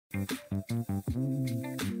Ano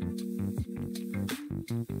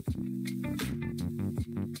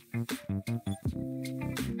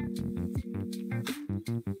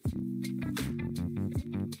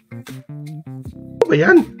ba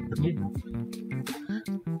yan?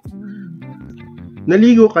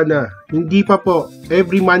 Naligo ka na. Hindi pa po.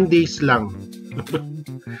 Every Mondays lang.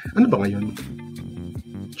 Ano ba ngayon?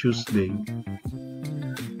 Tuesday.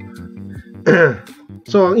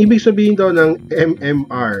 So, ang ibig sabihin daw ng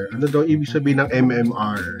MMR. Ano daw ibig sabihin ng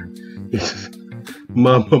MMR? Is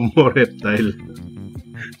Mama mo reptile.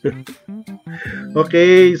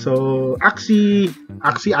 Okay, so Axie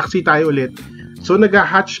tayo ulit. So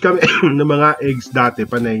nag-hatch kami ng mga eggs dati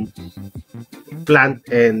panay plant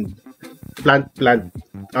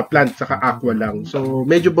saka aqua lang. So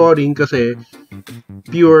medyo boring kasi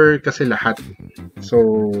pure kasi lahat.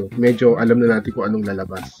 So medyo alam na natin kung anong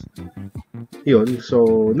lalabas. Yun.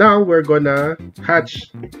 So now we're gonna hatch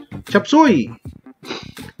chopsuey.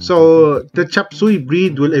 So the chopsuey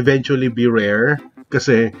breed will eventually be rare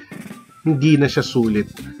kasi hindi na siya sulit.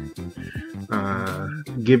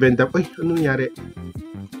 Given the anong nangyari?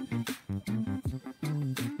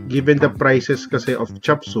 Given the prices kasi of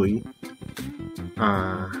chopsuey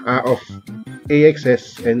of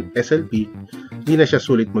AXS and SLP, hindi na siya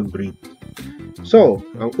sulit mag-breed. So,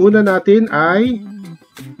 ang una natin ay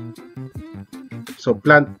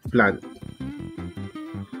plant.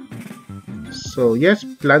 So, yes,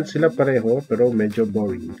 plant sila pareho pero medyo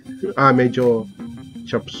boring. Medyo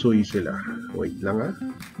chopsuey sila. Wait lang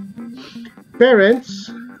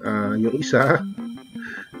Parents, yung isa.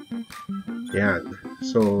 Yan.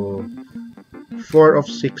 So, 4 of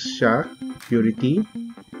 6 siya. Purity.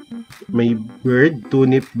 May bird.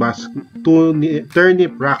 Turnip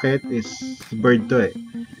rocket is bird to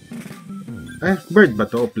bird ba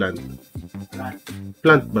to o plant?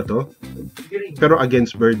 Plant ba to? Pero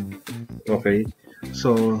against bird. Okay.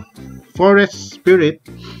 So, forest spirit.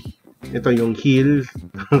 Ito yung heel.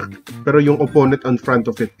 Pero yung opponent on front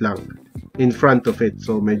of it lang. In front of it.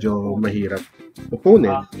 So, medyo mahirap.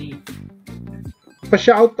 Opponent.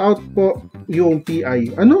 Pa-shoutout po yung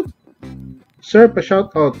PI. Ano? Sir,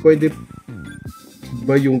 pa-shoutout. Pwede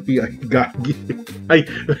ba yung PI? Gagi. Ay,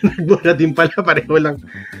 nagbura din pala. Pareho lang.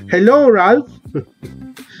 Hello, Ralph.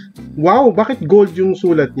 Wow, bakit gold yung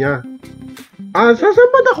sulat niya?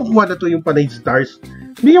 Saan ba nakukuha na to yung panay stars?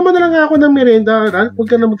 Bigyan mo na lang ako ng merenda, Ralph. Huwag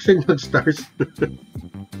ka na mag-send ng stars.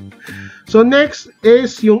 So, next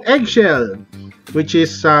is yung eggshell, which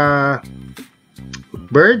is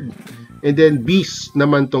bird. And then, beast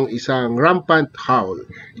naman tong isang rampant howl.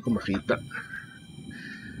 Hindi ko makita.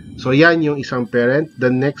 So, yan yung isang parent. The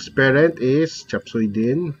next parent is chopsuey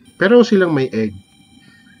din. Pero silang may egg.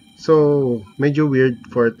 So, medyo weird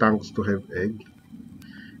for tanks to have egg.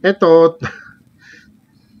 Ito,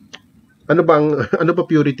 ano ba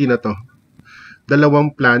purity na to?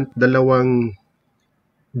 Dalawang plant, dalawang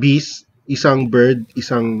beast, isang bird,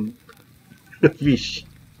 isang fish.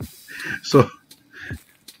 So,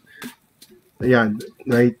 ayan.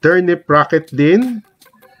 May turnip rocket din.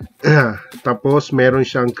 Tapos, meron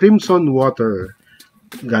siyang crimson water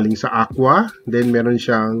galing sa aqua. Then, meron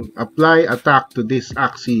siyang apply attack to this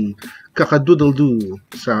axie kakadoodle-doo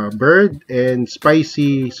sa bird and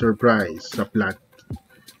spicy surprise sa plant.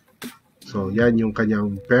 So, yan yung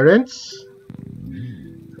kanyang parents.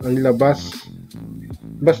 Ang labas,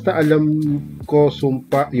 basta alam ko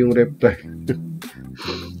sumpa yung reptile.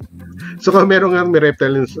 So, kung meron nga may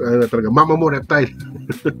reptile, talaga, mama mo reptile.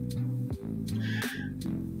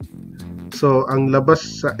 So, ang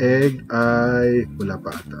labas sa egg ay wala pa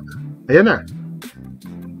ata. Ayan na.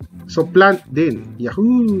 So, plant din.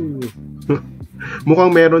 Yahoo!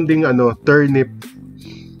 Mukhang meron ding turnip.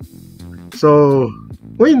 So,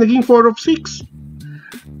 uy, naging 4 of 6.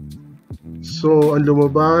 So, ang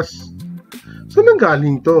lumabas. Saan ang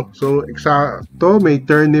galing to? So, eksakto, may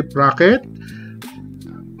turnip rocket.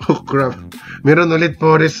 Oh, crap. Meron ulit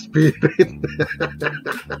forest spirit.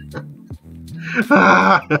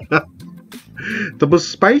 Tapos,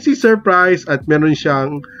 spicy surprise at meron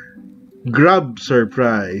siyang grab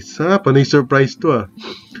surprise. Panay surprise to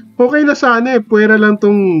Okay na sana Puwera lang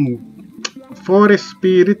tong forest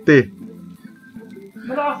spirit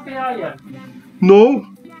Malakas kaya yan? No?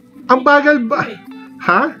 Ang bagal ba?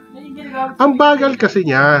 Ha? Ang bagal kasi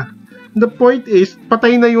niya. The point is,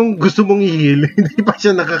 patay na yung gusto mong i-heal. Hindi pa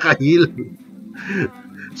siya nakaka-heal.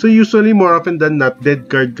 So usually, more often than not, dead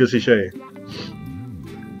card kasi siya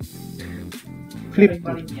Flip.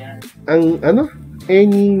 Ang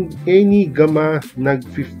any gama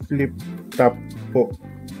nag-flip top po.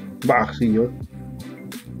 Ba aksi nyo?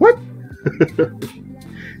 What?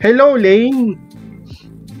 Hello, Lane!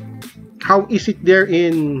 How is it there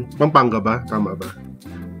in Pampanga ba? Tama ba?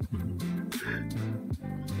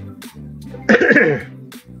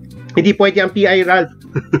 Hindi pwede ang PI, Ralph.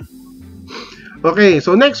 Okay,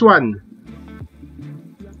 so next one.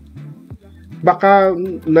 Baka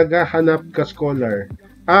naghahanap ka scholar.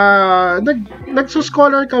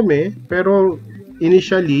 Nagso-scholar kami, pero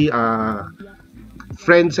initially,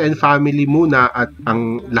 friends and family muna at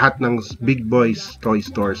ang lahat ng Big Boys Toy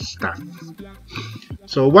Store staff.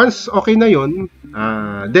 So once okay na yun,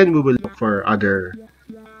 then we will look for other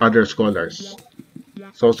scholars.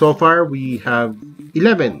 So far we have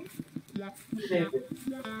 11.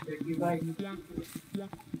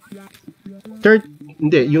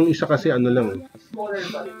 Hindi, yung isa kasi ano lang.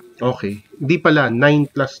 Okay. Hindi pala, 9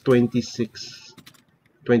 plus 26,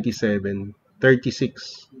 27,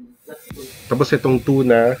 36. Tapos itong 2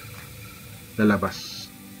 na lalabas.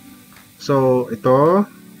 So, ito.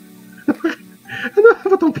 Ano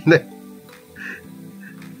ba itong pinay?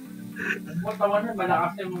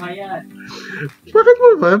 Malakas yung mga yan. Bakit mo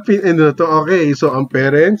ba? Ano to? Okay, so ang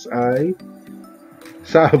parents ay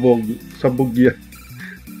sabog yan.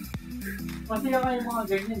 Masaya kayo mga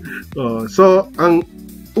ganyan. So, ang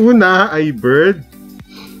una ay bird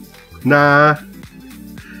na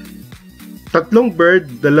 3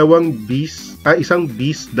 bird, 2 beast, isang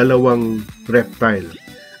beast, 2 reptile.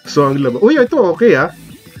 So, ang labas. Uy, ito okay ah.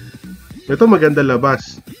 Ito maganda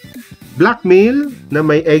labas. Black male na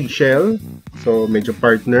may eggshell. So, medyo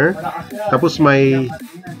partner. Tapos may...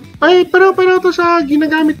 Ay, pero to sa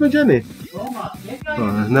ginagamit mo dyan eh.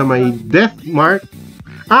 Na may death mark.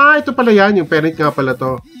 Ito pala yan. Yung parent nga pala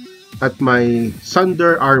to. At may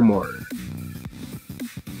Thunder Armor.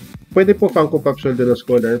 Pwede po Funko Pop Soldier na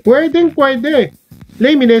Scholar. Pwede.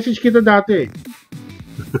 Lay, minessage kita dati.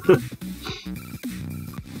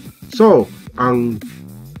 So, ang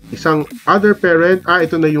isang other parent,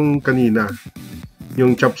 ito na yung kanina.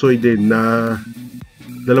 Yung chopsuey din na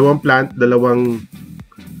 2 plant, 2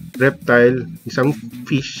 reptile, isang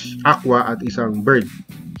fish, aqua, at isang bird.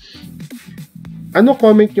 Ano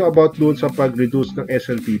comment nyo about doon sa pag-reduce ng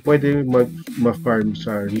SLP? Pwede ma-farm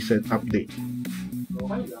sa recent update.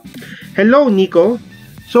 Hello, Nico.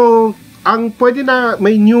 So, ang pwede na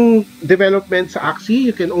may new development sa Axie,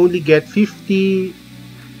 you can only get 50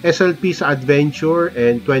 SLP sa adventure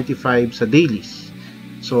and 25 sa dailies.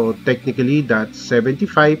 So, technically, that's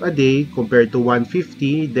 75 a day compared to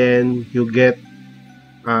 150. Then, you get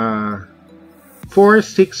 4,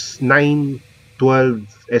 6, 9, 12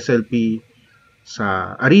 SLP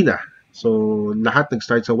sa arena. So, lahat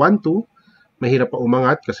nag-start sa 1, 2. Mahirap pa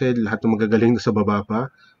umangat kasi lahat ng magagaling na sa baba pa.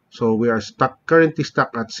 So, we are currently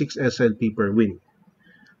stuck at 6 SLP per win.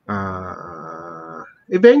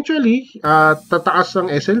 Eventually, tataas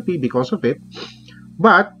ang SLP because of it.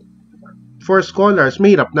 But, for scholars,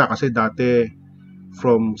 mahirap na kasi dati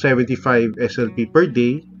from 75 SLP per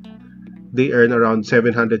day, they earn around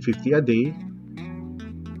 750 a day.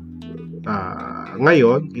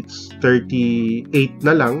 Ngayon, it's 38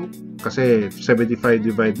 na lang kasi 75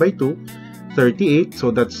 divided by 2, 38.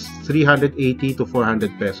 So, that's 380 to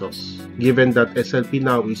 400 pesos. Given that SLP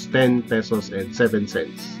now is 10 pesos and 7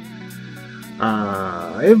 cents.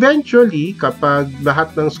 Eventually, kapag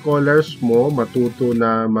lahat ng scholars mo matuto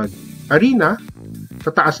na mag-arena,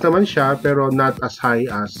 tataas naman siya pero not as high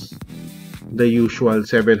as the usual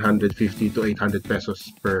 750 to 800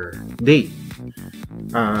 pesos per day.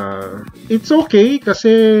 It's okay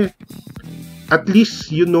kasi at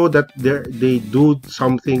least you know that they do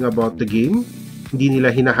something about the game. Hindi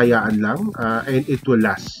nila hinahayaan lang and it will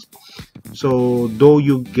last. So, though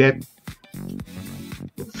you get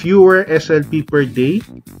fewer SLP per day,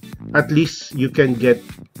 at least you get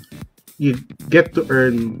to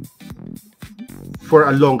earn for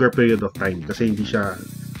a longer period of time kasi hindi siya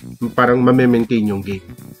parang mame-maintain yung game.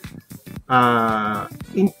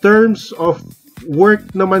 In terms of work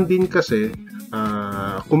naman din kasi,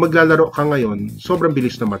 kung maglalaro ka ngayon, sobrang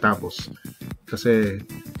bilis na matapos. Kasi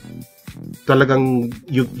talagang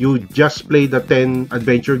you just play the 10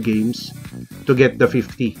 adventure games to get the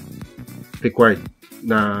 50 required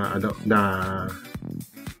na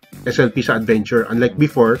SLP sa adventure. Unlike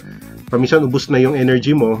before, paminsan ubos na yung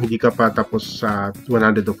energy mo, hindi ka pa tapos sa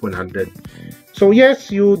 100 of 100. So yes,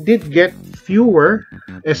 you did get fewer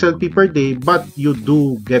SLP per day, but you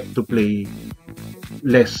do get to play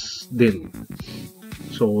less din.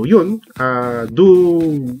 So yun, do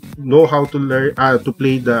know how to learn to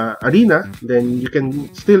play the arena, then you can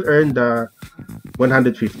still earn the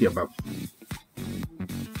 150 above.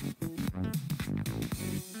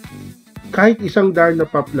 Kahit isang Darna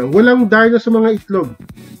pop lang. Walang Darna sa mga itlog.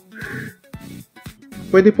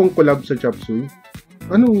 Pwede pong collab sa chopsuey.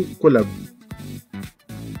 Anong collab?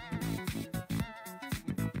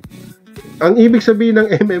 Ang ibig sabihin ng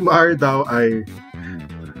MMR daw ay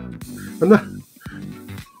ano?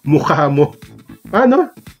 Mukha mo. Ano?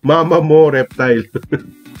 Mama mo reptile.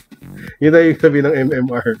 Yun ang ibig sabihin ng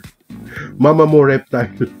MMR. Mama mo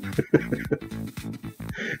reptile.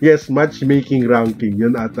 Yes, matchmaking ranking.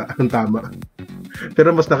 Yun ata ang tama. Pero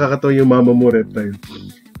mas nakakatawa yung mama mo reptile.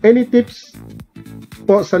 Any tips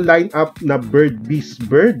po sa lineup na bird, beast,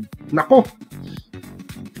 bird? Nako.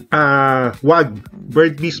 Wag.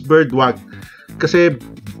 Bird, beast, bird, wag. Kasi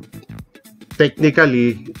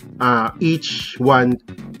technically, each one,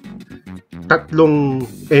 tatlong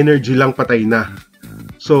energy lang patay na.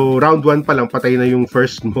 So, round 1 pa lang, patay na yung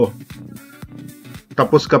first mo.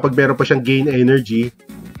 Tapos, kapag meron pa siyang gain energy,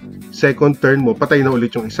 second turn mo, patay na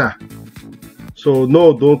ulit yung isa. So,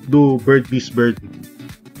 no, don't do bird, beast, bird.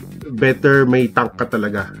 Better may tank ka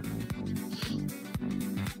talaga.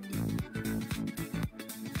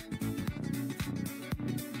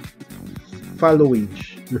 Follow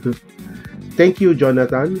age. Thank you,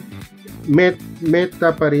 Jonathan.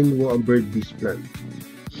 Meta pa rin mo ang bird, beast, plant.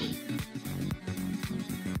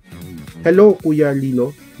 Hello, Kuya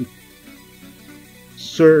Lino.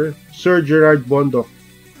 Sir Gerard Bondok.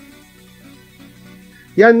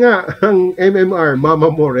 Yan nga, ang MMR,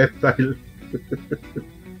 Mama Mo Reptile.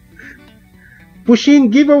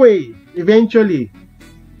 Pushin giveaway, eventually.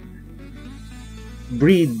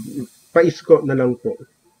 Breed, paisko na lang po.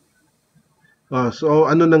 So,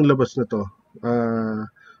 ano nang labas na to?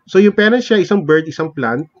 So, yung parents siya, isang bird, isang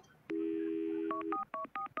plant.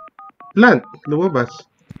 Plant, lumabas.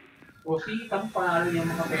 O si panalo yung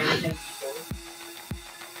mga parents niya dito.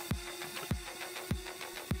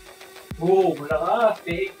 Malakas.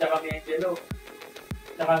 Fake, tsaka may angelo.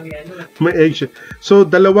 Tsaka may ano. May egg siya. So,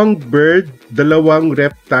 dalawang bird, dalawang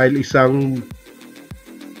reptile, isang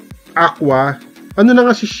aqua. Ano na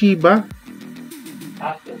nga si Shiba?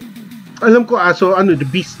 Aso. Alam ko aso, ano, the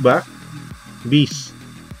beast ba? Beast.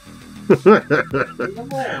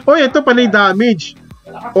 Oh, ito pala yung damage.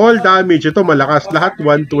 All damage. Ito malakas. Lahat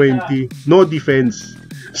 120. No defense.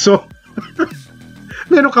 So,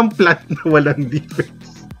 meron kang plant na walang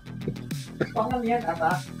defense. Pangal yan,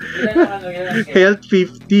 ata. Health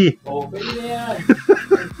 50. Oh, pwede na yan.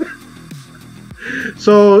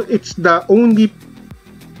 So, it's the only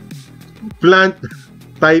plant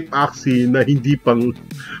type Axie na hindi pang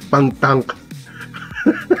tank.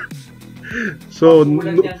 So,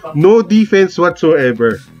 no defense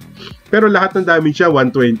whatsoever. Pero lahat ng damage siya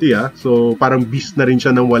 120 So, parang beast na rin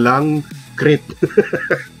siya ng walang crit.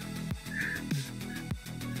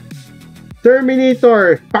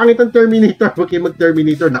 Terminator. Pangit ang Terminator. Huwag kayo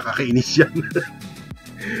mag-Terminator. Nakakainis yan.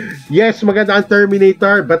 Yes, maganda ang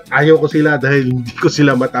Terminator, but ayaw ko sila dahil hindi ko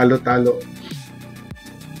sila matalo-talo.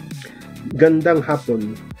 Gandang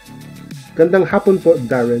hapon. Gandang hapon po,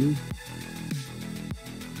 Darren.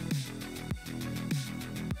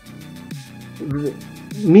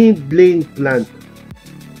 Mid lane plant.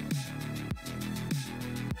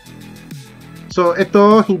 So,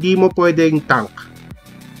 ito, hindi mo pwedeng tank.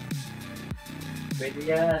 Pwede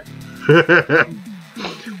yan.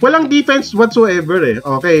 Walang defense whatsoever eh.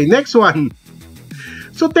 Okay, next one.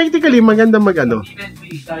 So, technically, maganda mag-ano. Defense mo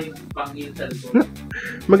isa yung pang-heal ko.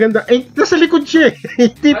 Maganda. Eh, nasa likod siya eh.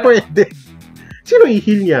 Hindi pwede. Sino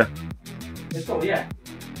i-heal niya? Ito, yan.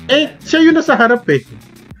 Eh, siya yun nasa harap eh.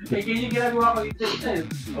 Eh, kaya yung ginagawa ko ito,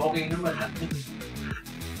 okay naman.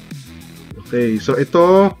 Okay, so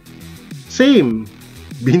ito, same.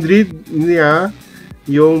 Binread niya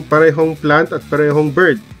yung parehong plant at parehong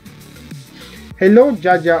bird. Hello,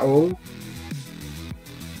 Jajaong.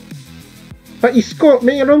 Paisko,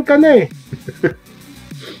 mayroon ka na eh.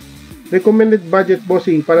 Recommended budget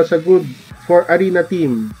bossing para sa good for arena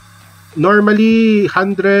team. Normally,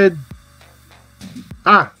 100...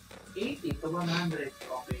 80 to 100.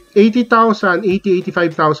 80,000,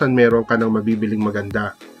 85,000 meron ka nang mabibiling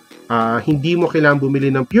maganda. Hindi mo kailangan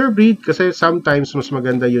bumili ng pure breed kasi sometimes mas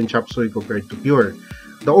maganda yung chopsuey compared to pure.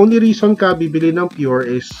 The only reason ka bibili ng pure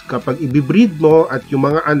is kapag i-breed mo at yung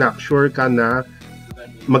mga anak, sure ka na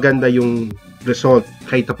maganda yung result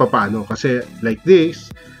kahit pa paano. Kasi like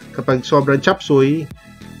this, kapag sobrang chopsuey,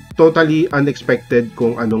 totally unexpected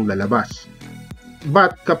kung anong lalabas.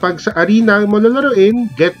 But kapag sa arena mo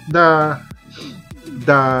lalaroin, get the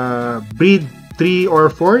breed 3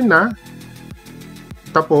 or 4 na,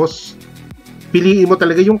 tapos piliin mo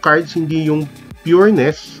talaga yung cards, hindi yung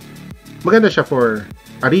pureness, maganda siya for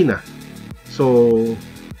arena. So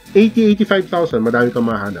 80,000-85,000, madami kang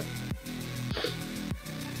mahanap.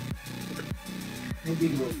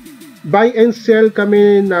 Buy and sell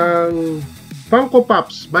kami ng Funko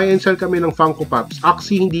Pops. Buy and sell kami ng Funko Pops.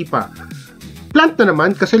 Axie hindi pa. Plant na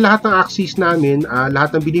naman kasi lahat ng Axies namin,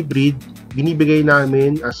 lahat ng binibreed, binibigay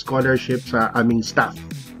namin as scholarship sa aming staff.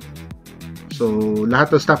 So,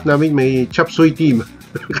 lahat ng staff namin may chopsuey team.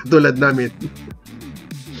 Katulad namin.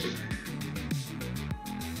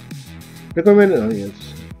 Recommend, yes.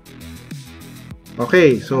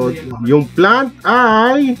 Okay, so yung plant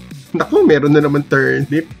ay naku, meron na naman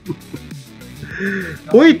turnip.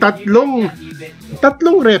 Uy, tatlong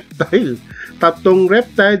reptile. Tatlong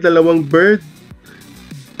reptile, dalawang bird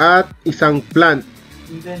at isang plant.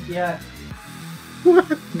 Event yan.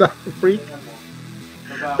 What the freak?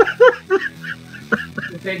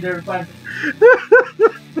 Feather fan.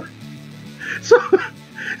 So,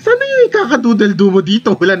 sana yung ikakadoodle-do mo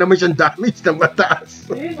dito? Wala naman siyang damage na mataas.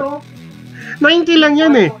 Eh, no? 90 lang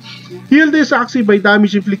yan eh. Heal this Axie by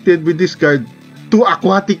damage inflicted with this card to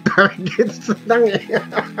aquatic targets.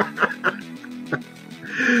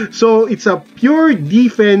 So, it's a pure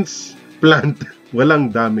defense plant.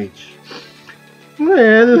 Walang damage.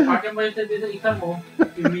 Well... Pakya mo yun sa isa mo,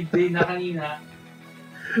 yung midday na kanina.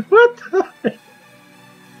 What?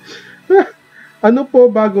 Ano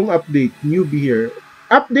po bagong update? Newbie here.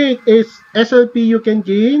 Update is SLP you can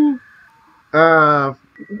gain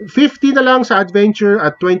 50 na lang sa adventure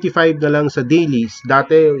at 25 na lang sa dailies.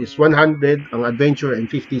 Dati is 100 ang adventure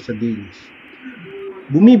and 50 sa dailies.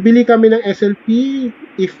 Bumibili kami ng SLP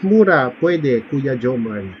if mura, pwede, Kuya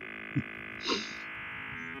Jomar.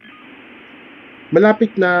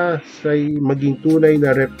 Malapit na sa maging tunay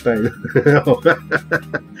na reptile.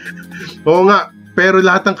 Oo nga, pero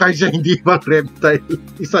lahat ng cards niya hindi bang reptile.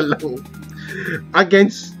 Isa lang.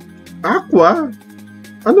 Against Aqua?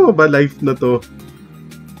 Ano ba life na to?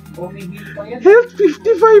 Health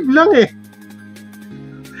 55 lang eh.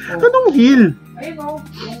 Anong heal?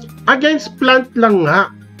 Against plant lang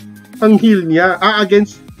nga. Ang heal niya.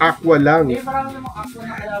 Against Aqua lang.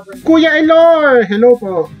 Kuya Elor! Hello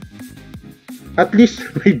po. At least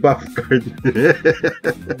may buff card.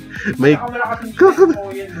 May...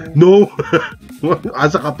 No!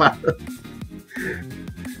 Asa ka pa.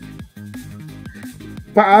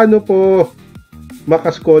 Paano po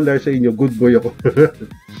maka-scholar sa inyo? Good boy ako.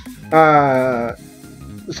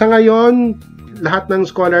 Sa ngayon, lahat ng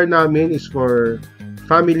scholar namin is for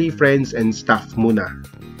family, friends, and staff muna.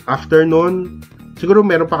 After nun, siguro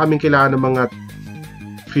meron pa kaming kailangan ng mga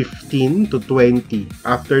 15 to 20.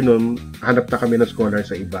 After nun, hanap na kami ng scholar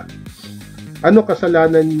sa iba. Ano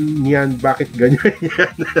kasalanan niyan? Bakit ganyan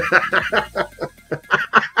yan?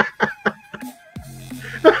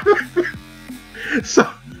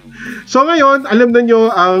 So ngayon, alam na nyo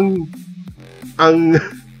ang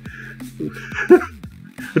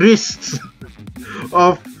risks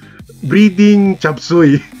of breeding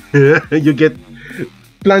chopsuey. You get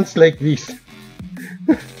plants like this.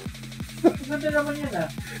 Ganda naman yan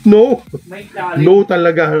ah. No. May challenge. No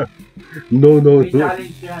talaga. No. May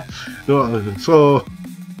challenge yan. No. So,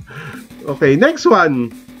 okay, next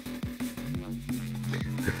one.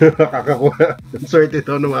 Makakakuha. Swerte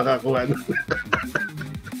ito na makakakuha.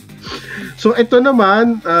 So, ito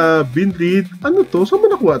naman, binread. Ano to? Saan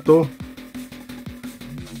mo nakuha to?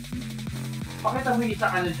 Pakita mo yung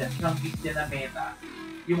isang ano dyan, ng beast na meta.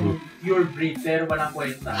 Yung pure breed, pero walang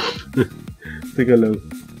kwenta. Teka lang.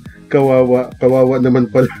 Kawawa naman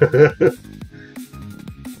pala.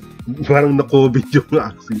 Parang na-COVID yung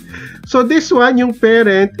Axie. So, this one, yung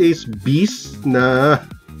parent is beast na...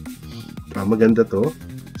 maganda to.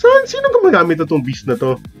 Sino gumagamit na itong beast na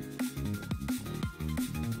to?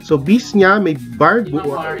 So, beast niya, may barb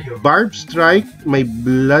strike, may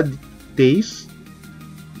blood taste,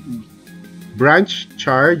 branch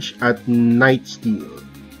charge, at night steal.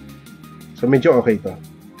 So, medyo okay to.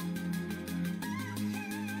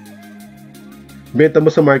 Benta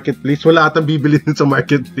mo sa marketplace, wala atang bibili din sa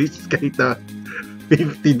marketplace kahit na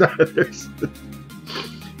 $50.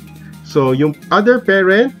 So, yung other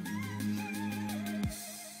parent,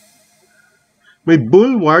 may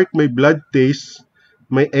bulwark, may blood taste,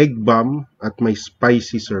 may egg bomb, at may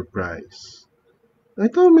spicy surprise.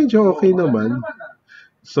 Ito medyo okay naman.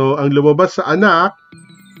 So, ang lumabas sa anak,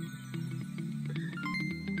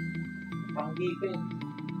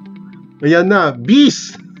 ayan na,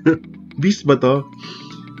 beast! Beast ba to?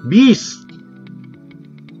 Beast!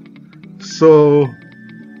 So,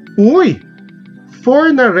 uy!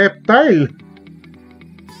 4 na reptile!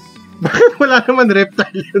 Bakit wala naman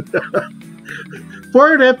reptile yun?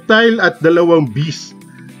 4 reptile at 2 beast.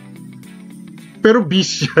 Pero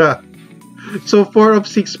beast siya. So, 4 of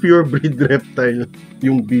 6 pure breed reptile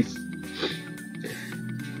yung beast.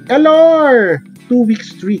 Elor! 2-week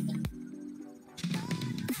streak.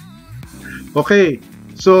 Okay.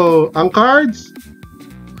 So, ang cards.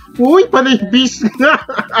 Uy, panay beast nga.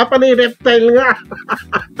 Panay reptile nga.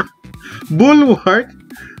 Bulwark.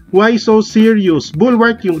 Why so serious?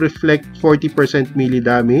 Bulwark yung reflect 40% melee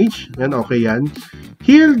damage. Yan, okay yan.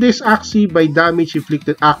 Heal this Axie by damage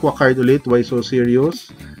inflicted. Aqua card ulit. Why so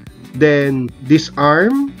serious? Then,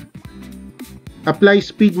 disarm. Apply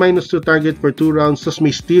speed -2 target for 2 rounds. Tapos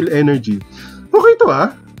may steal energy. Okay to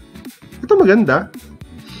ah. Ito maganda.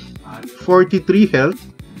 43 health.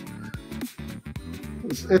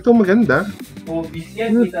 Ito maganda. Oh, beast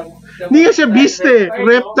yan. Hindi nga siya beast eh.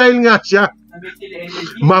 Reptile nga siya.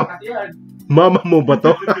 Mama mo ba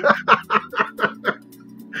to?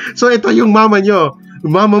 So ito yung mama nyo.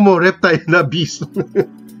 Mama mo, reptile na beast.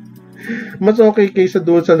 Mas okay kaysa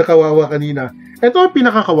doon sa nakawawa kanina. Ito ang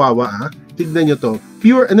pinakakawawa ah. Tignan nyo to.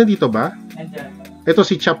 Pure, ano dito ba? Ito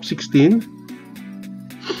si Chop 16.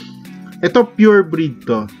 Ito pure breed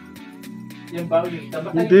to. Yung bago yung ito.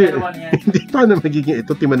 Baka Hindi. yung dalawa niya. Hindi pa na magiging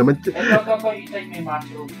ito. Tima naman. Ito yung may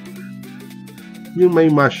mushroom. Yung may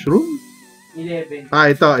mushroom? 11.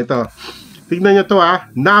 Ah, ito. Tignan nyo to ah.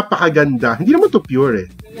 Napakaganda. Hindi naman to pure eh.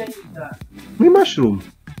 May mushroom.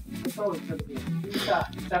 Ito.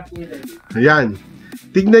 Ayan.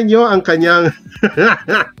 Tignan nyo ang kanyang...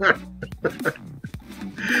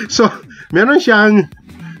 So, meron siyang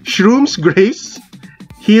Shroom's Grace.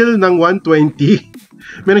 Heal ng 120.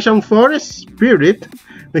 Meron siyang Forest Spirit.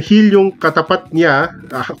 Na heal yung katapat niya.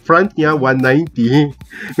 Front niya, 190.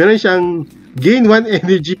 Meron siyang gain 1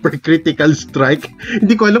 energy per critical strike.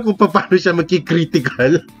 Hindi ko alam kung paano siya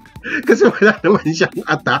magki-critical. Kasi wala naman siyang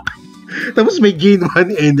attack. Tapos may gain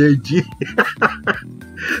 1 energy.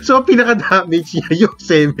 So, pinaka-damage niya yung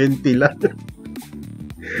 70 lang.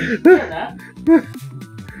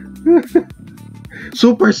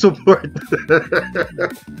 Super support.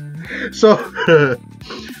 So,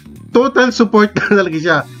 total support na talaga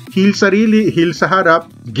siya. Heal sarili, heal sa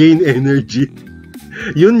harap, gain energy.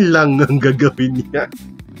 Yun lang ang gagawin niya.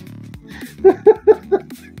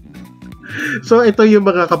 So, ito yung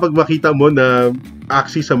mga kapag makita mo na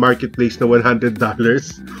Axie sa marketplace na $100,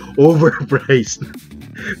 overpriced.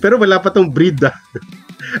 Pero wala pa tong breed ah.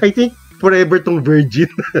 I think forever tong virgin.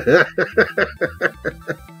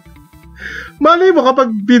 Malay mo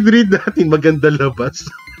kapag binread natin maganda labas.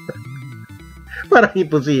 Parang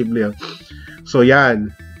imposible. So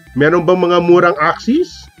yan. Meron bang mga murang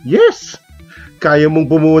Axies? Yes! Kaya mong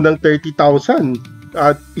bumuo ng 30,000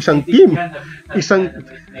 at isang team. Isang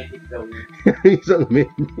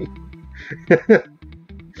mini.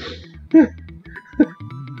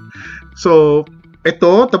 So,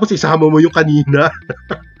 ito, tapos isama mo yung kanina.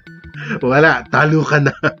 Wala, talo ka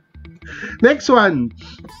na. Next one.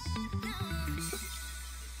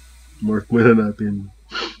 Morph muna natin.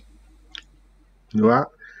 Diba?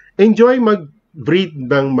 Enjoy mag-breed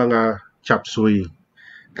ng mga chopsuey.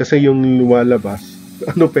 Kasi yung lumalabas,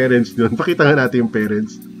 ano parents nun? Pakita nga natin yung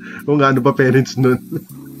parents. O nga, ano ba parents nun?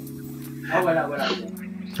 Wala.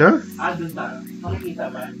 Ha? Doon tayo. Makikita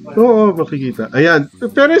ba? Oo, makikita. Ayan.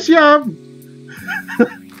 Parents niya.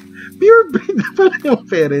 Pure breed na pala yung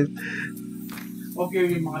parents.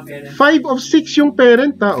 Okay yung mga parents. 5 of 6 yung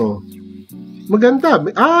parent, oh. Maganda.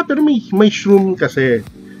 Pero may shroom kasi.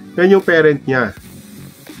 Yan yung parent niya.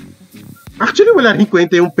 Actually, wala rin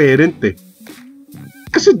kwenta yung parent eh.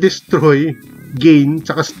 Kasi destroy, gain,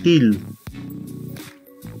 saka steal.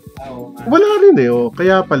 Wala rin eh, oh.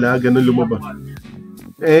 Kaya pala, ganun lumabas.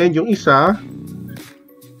 And yung isa,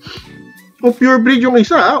 pure breed yung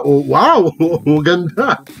isa, ah. Oh, wow!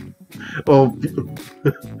 Ganda! Oh,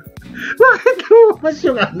 bakit lumabas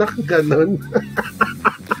yung anak ganun?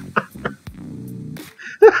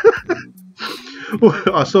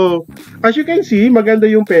 So, as you can see, maganda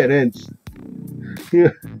yung parents.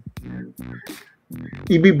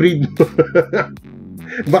 Ibibreed mo.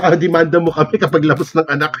 Baka demanda mo kami kapag labas ng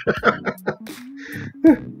anak.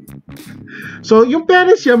 So, yung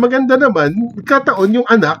parents niya, maganda naman. Kataon yung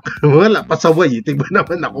anak, wala, pasaway. Tignan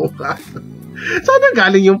naman ako. Sana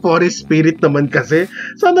galing yung forest spirit naman kasi.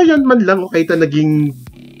 Sana yan man lang okay ta naging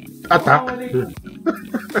attack.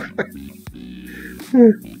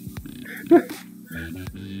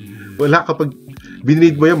 Wala, kapag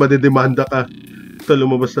binid mo yan, madedemanda ka. Ito,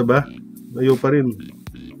 lumabas na ba? Ayaw pa rin.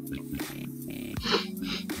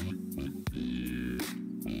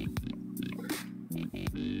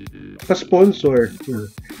 Sponsor.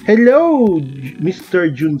 Hello,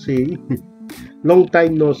 Mr. Junsei. Long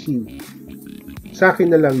time no see. Sa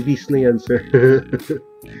akin na lang, this na yan, sir.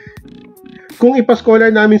 Kung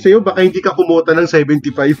ipascholar namin sa'yo, baka hindi ka kumota ng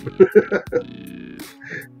 75.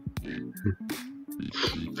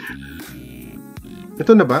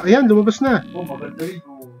 Ito na ba? Ayan, lumabas na. Oh, maganda rin.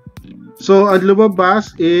 So, ang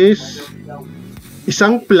lumabas is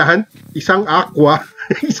isang plant, isang aqua,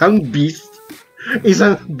 isang beast,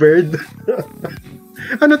 isang bird.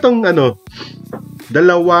 Ano tong ano?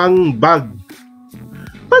 Dalawang bug.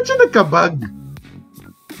 Ba't siya nagka-bug?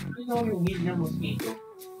 Ito yung heal ng mosquito.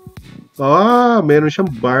 Meron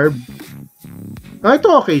siyang barb.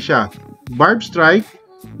 Ito okay siya. Barb strike,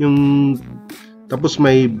 yung tapos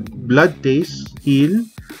may blood taste, heal.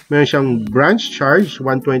 Meron siyang branch charge,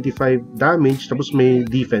 125 damage, tapos may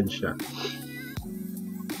defense siya.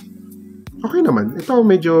 Okay naman. Ito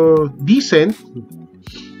medyo decent.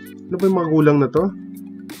 Ano ba yung magulang na to?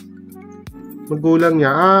 Magulang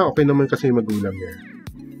niya. Okay naman kasi magulang niya.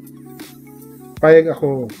 Payag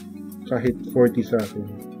ako kahit 40 sa akin.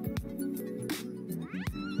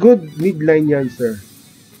 Good midline yan, sir.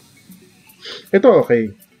 Ito okay.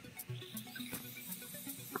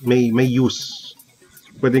 May use.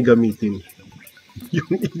 Pwedeng gamitin.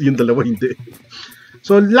 yung dalawa hindi.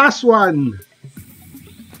 So, last one.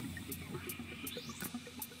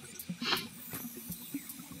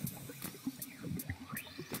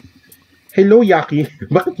 Hello, Yaki.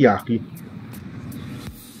 Bakit Yaki?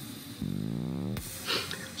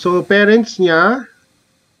 So, parents niya,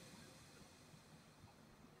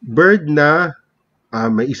 bird na,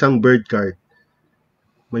 may isang bird card.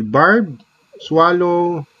 May barb,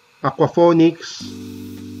 swallow, aquaphonics.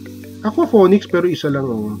 Aquaphonics pero isa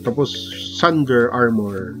lang. Tapos, thunder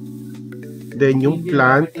armor. Then, yung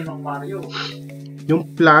plant. Yung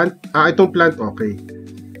plant, itong plant, okay.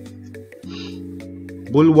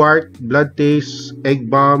 Bulwark, blood taste, egg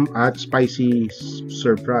bomb, at spicy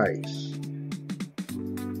surprise.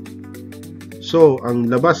 So,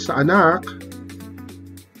 ang labas sa anak,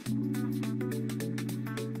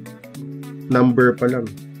 number pa lang.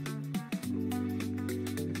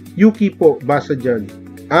 Yuki po, basa dyan.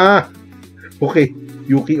 Okay.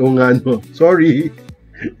 Yuki o nga no. Sorry.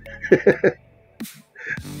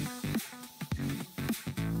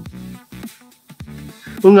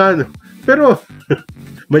 O nga no. Pero,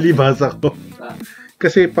 mali basa ko.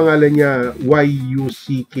 Kasi pangalan niya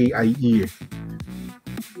Yuckie.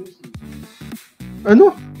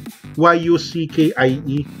 Ano? Yuckie.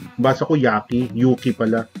 Basa ko Yaki. Yuki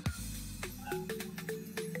pala.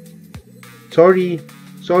 Sorry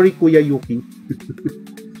Kuya Yuki.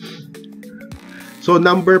 So,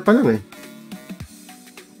 number pa lang eh.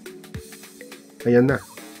 Ayan na.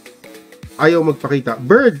 Ayaw magpakita.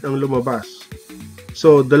 Bird ang lumabas.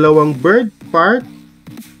 So, dalawang bird part,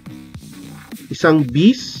 isang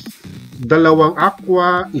beast, dalawang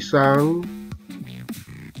aqua, isang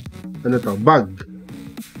bug.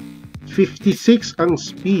 56 ang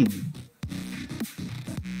speed.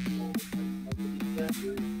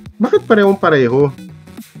 Bakit parehong-pareho?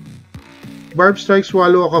 Barb strike,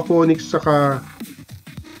 swallow, aquaphonics, saka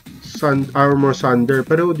armor thunder.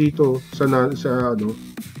 Pareho dito sa ano.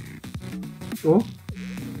 Oh?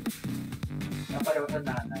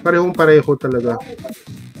 Parehong-pareho talaga.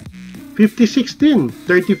 56 din.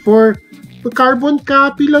 34. Carbon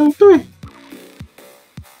copy lang to eh.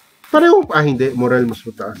 Pareho. Hindi. Moral mas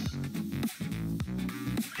mataas.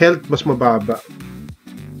 Health mas mababa.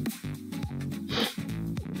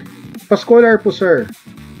 Pa-scholar po, sir.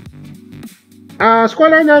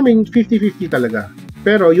 Scholar namin 50-50 talaga.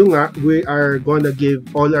 Pero yung nga, we are gonna give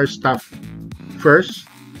all our stuff first.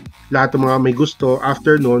 Lahat ng mga may gusto.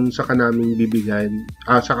 After nun, saka namin bibigyan.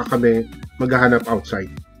 Saka kami maghahanap outside.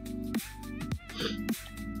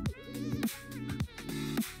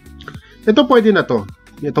 Ito pwede na to.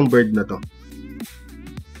 Itong bird na to.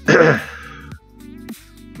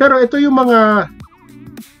 Pero ito yung mga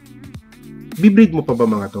bibreed mo pa ba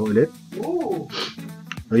mga to ulit? Oo.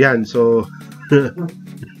 Ayan, so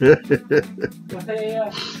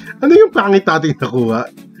ano yung pangit natin nakuha?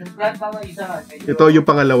 Ito yung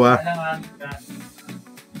pangalawa.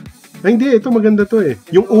 Ay, hindi. Ito maganda to eh.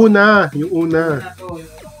 Yung una.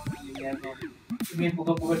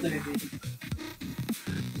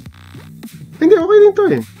 Hindi, okay din to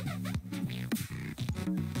eh.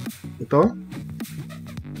 Ito?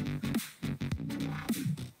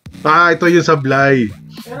 Ito yung sablay.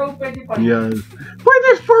 Pero pwede pa. Yan. Pwede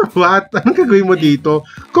for what? Anong gagawin mo dito?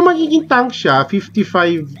 Kung magiging tank siya,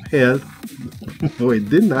 55 health,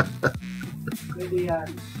 pwede na. Pwede yan.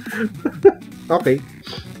 Okay.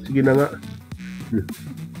 Sige na nga.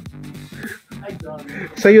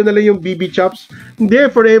 Sa'yo na lang yung BB Chops. Hindi,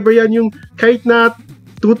 forever yan yung kahit na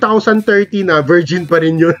 2030 na, virgin pa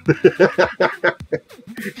rin yun.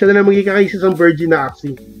 Siya na lang magiging kakaisis ang virgin na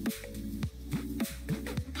Axie.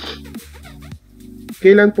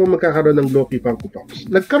 Kailan po magkakaroon ng Loki Funko Pops?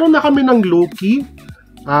 Nagkaroon na kami ng Loki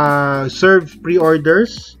serve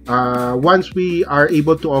pre-orders. Once we are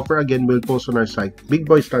able to offer again, we'll post on our site,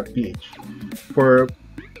 bigboys.ph, for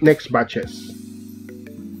next batches.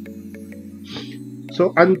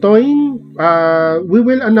 So, Antoine, we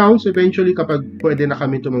will announce eventually kapag pwede na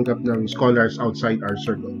kami tumanggap ng scholars outside our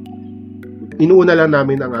circle. Inuuna lang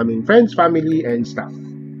namin ang aming friends, family, and staff.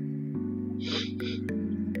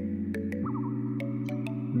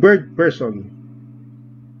 Bird person.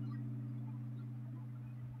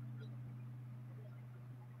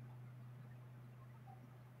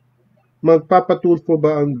 Magpapatulfo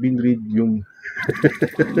ba ang binread yung...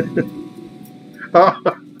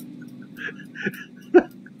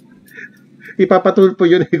 Ipapatulfo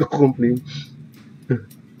yun, i-complain.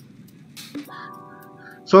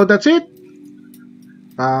 So, that's it.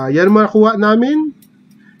 Yan makuha namin.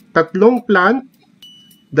 3 plant,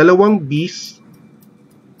 2 bees,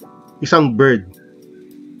 1 bird.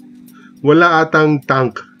 Wala atang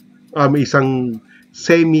tank. May isang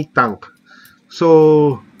semi-tank.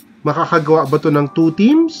 So, makakagawa ba to ng 2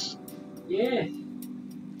 teams? Yes.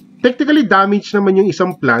 Technically, damage naman yung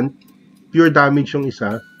isang plant. Pure damage yung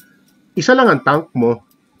isa. Isa lang ang tank mo.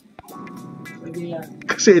 Pwede yan.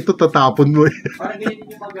 Kasi ito tatapon mo. Parang ganyan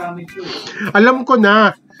yung magamit yun. Alam ko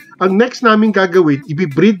na. Ang next namin gagawin,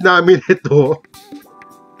 ibibreed namin ito.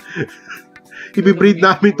 Ibibreed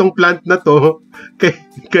namin tong plant na to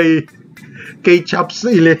kay Chops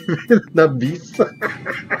 11 na bees.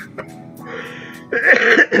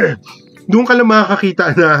 Doon ka lang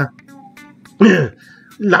makakakita na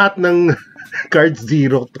lahat ng cards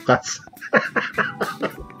 0 to cast.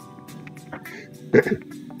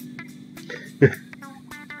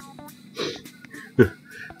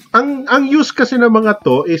 ang use kasi ng mga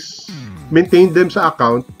to is maintain them sa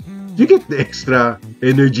account. You get the extra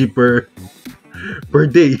energy per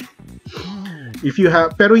day. If you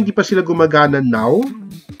have, pero hindi pa sila gumagana now.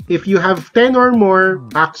 If you have 10 or more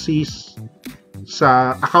axes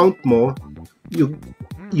sa account mo,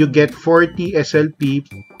 you get 40 SLP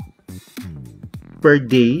per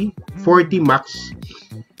day, 40 max.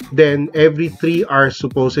 Then every 3 hours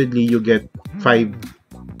supposedly you get 5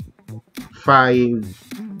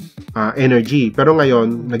 energy. Pero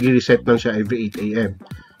ngayon nag-reset lang siya every 8 AM.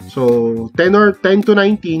 So 10 to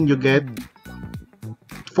 19 you get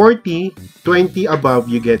 40, 20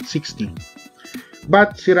 above you get 60.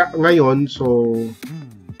 But sira ngayon, so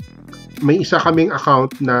may isa kaming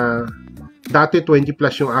account na dati 20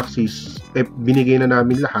 plus yung axis, binigay na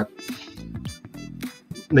namin lahat.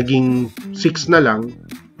 Naging 6 na lang.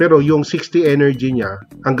 Pero yung 60 energy niya,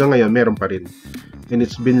 hanggang ngayon, meron pa rin. And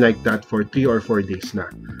it's been like that for 3 or 4 days na.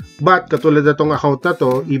 But, katulad na tong account na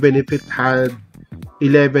to, even if it had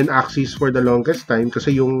 11 axes for the longest time,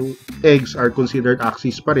 kasi yung eggs are considered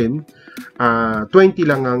axes pa rin, 20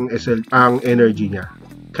 lang ang energy niya.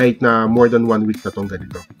 Kahit na more than 1 week na tong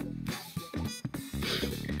ganito.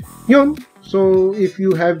 Yun. So, if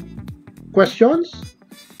you have questions,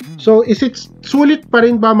 so is it sulit pa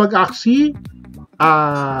rin ba mag-axie?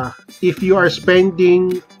 If you are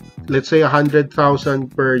spending, let's say 100,000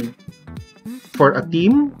 for a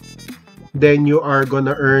team, then you are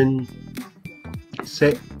gonna earn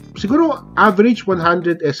siguro average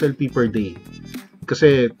 100 SLP per day.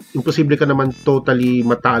 Kasi imposible ka naman totally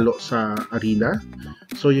matalo sa arena.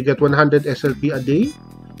 So you get 100 SLP a day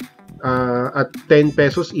at 10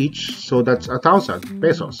 pesos each. So that's 1,000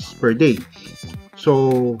 pesos per day.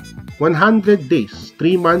 So 100 days,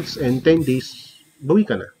 3 months and 10 days, bawi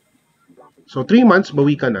ka na. So 3 months,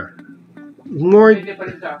 bawi ka na. More 10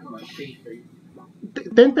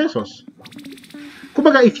 pesos.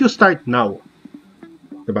 Kumbaga, if you start now,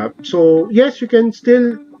 diba? So yes, you can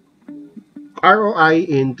still ROI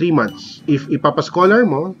in 3 months. If ipapascholar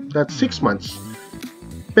mo, that's 6 months.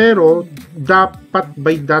 Pero dapat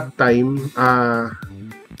by that time,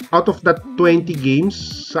 out of that 20 games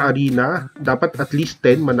sa arena, dapat at least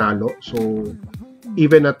 10 manalo. So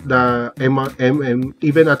even at the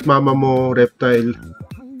even at mama mo reptile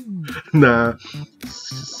na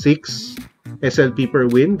 6 SLP per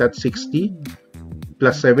win, that's 60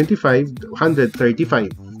 plus 75, 135.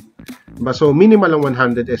 So minimal lang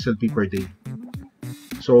 100 SLP per day.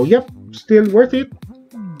 So yep, still worth it.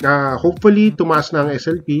 Hopefully tumaas na ang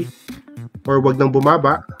SLP or wag nang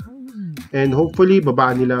bumaba, and hopefully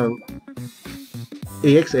babaan nilang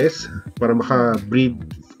AXS para maka-breed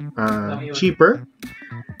cheaper.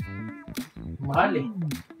 Mahal eh.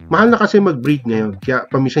 Mahal na kasi mag-breed ngayon, kaya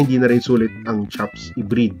paminsan hindi na rin sulit ang chops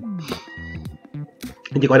i-breed.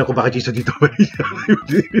 Hindi ko alam kung bakit Jason dito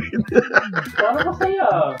Para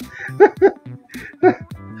masaya.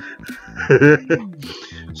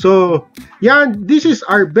 So, yan, this is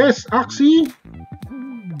our best axie.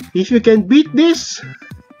 If you can beat this,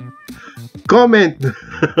 comment.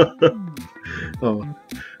 Oh.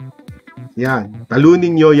 Yan.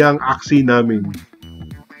 Talunin nyo yung Axie namin.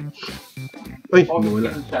 Ay,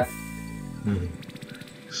 nawala.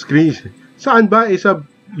 Screen. Saan ba? Sa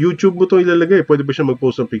YouTube mo ito ilalagay. Pwede ba siya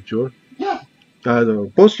mag-post ng picture? Yeah.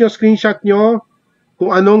 Post nyo, screenshot nyo kung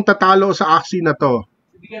anong tatalo sa Axie na to.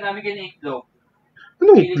 Bigyan namin kayo ng itlog.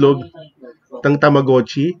 Anong itlog? Tang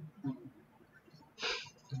Tamagotchi?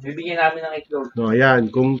 Bibigyan namin ng itlog. No, ayan.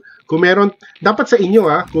 Kung meron, dapat sa inyo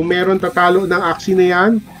kung meron tatalo ng Axie na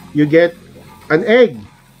yan, you get an egg.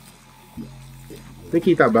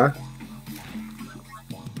 Nakita ba?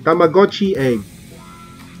 Tamagotchi egg.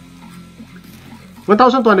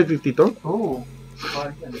 1,250 to? Oo.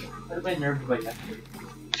 Ano ba yung nerve ba yan?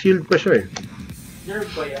 Shield pa siya Nerve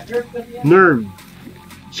ba yan? Nerve ba yan? Nerve.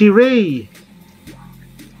 Si Ray.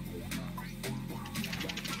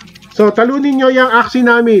 So, talunin nyo yung Axie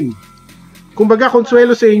namin. Kumbaga,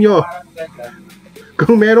 konsuelo sa inyo.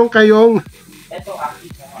 Kung meron kayong... Ito,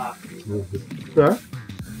 Axie ko. Ha?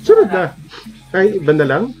 Sunod na. Ay, iba na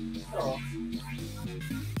lang? Oo.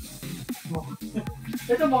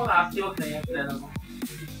 Ito mga Axie, huwag na yan.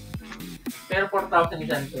 Pero 4,000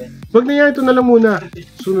 isang pen. Wag na yan, ito na lang muna.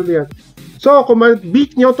 Sunod yan. So, kung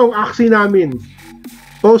beat nyo tong Axie namin,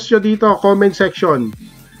 post nyo dito, comment section.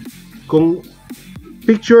 Kung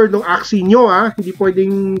picture ng Axie nyo, hindi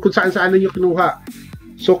pwedeng kung saan-saan nyo kinuha.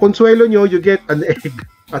 So, konsuelo nyo, you get an egg.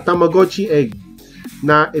 A Tamagotchi egg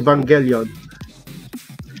na Evangelion.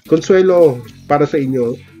 Konsuelo para sa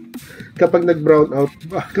inyo. Kapag nag-brown out.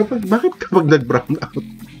 Bakit kapag nag-brown out?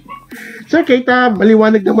 Sir, kita,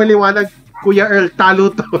 maliwanag na maliwanag. Kuya Earl, talo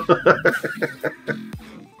to.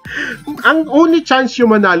 Ang only chance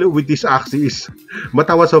yung manalo with this Axie is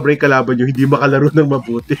matawa sobrang kalaban nyo, hindi makalaro ng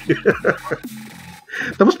mabuti.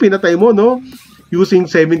 Tapos pinatay mo, no? Using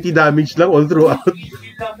 70 damage lang all throughout.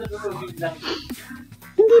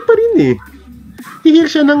 Hindi pa rin eh. Hihil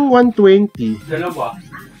siya ng 120. Dalawa.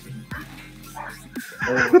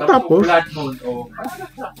 Tapos? Blood moon.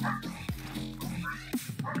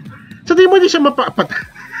 So, di mo din siya mapapat.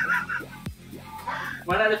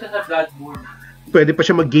 Manalo siya sa blood moon. Pwede pa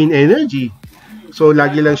siya mag-gain energy. So,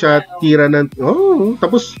 lagi lang siya tira ng...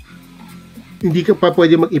 tapos, hindi ka pa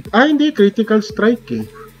pwede hindi, critical strike eh.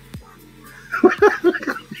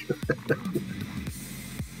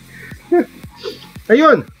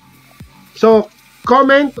 Ayun. So,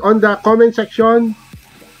 comment on the comment section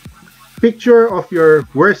picture of your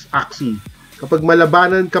worst Axie. Kapag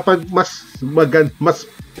malabanan, kapag mas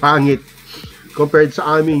pangit compared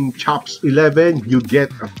sa aming Chops 11, you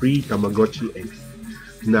get a free Tamagotchi egg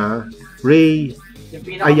na Ray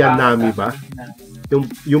Ayanami ba?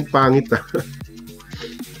 Yung pangit na.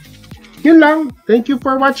 Yun lang. Thank you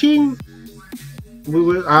for watching. We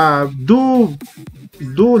will do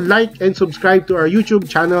like and subscribe to our YouTube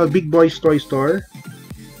channel, Big Boys Toy Store.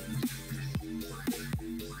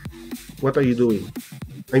 What are you doing?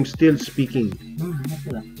 I'm still speaking.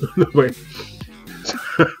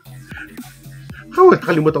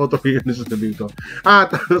 Nakalimutan ko ito yung sasabihin ko.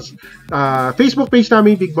 Tapos, Facebook page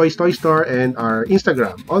namin, Big Boys Toy Store, and our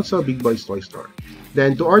Instagram, also Big Boys Toy Store.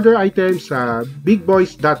 Then, to order items sa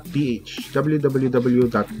bigboys.ph,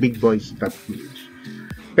 www.bigboys.ph.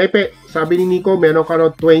 Pepe, sabi ni Nico, meron ka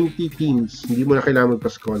 20 teams. Hindi mo na kailangan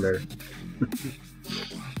magpa-scholar.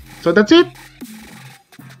 So, that's it.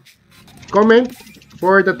 Comment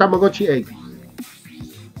for the Tamagotchi egg.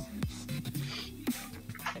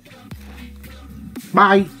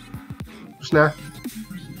 Bye! Tapos na.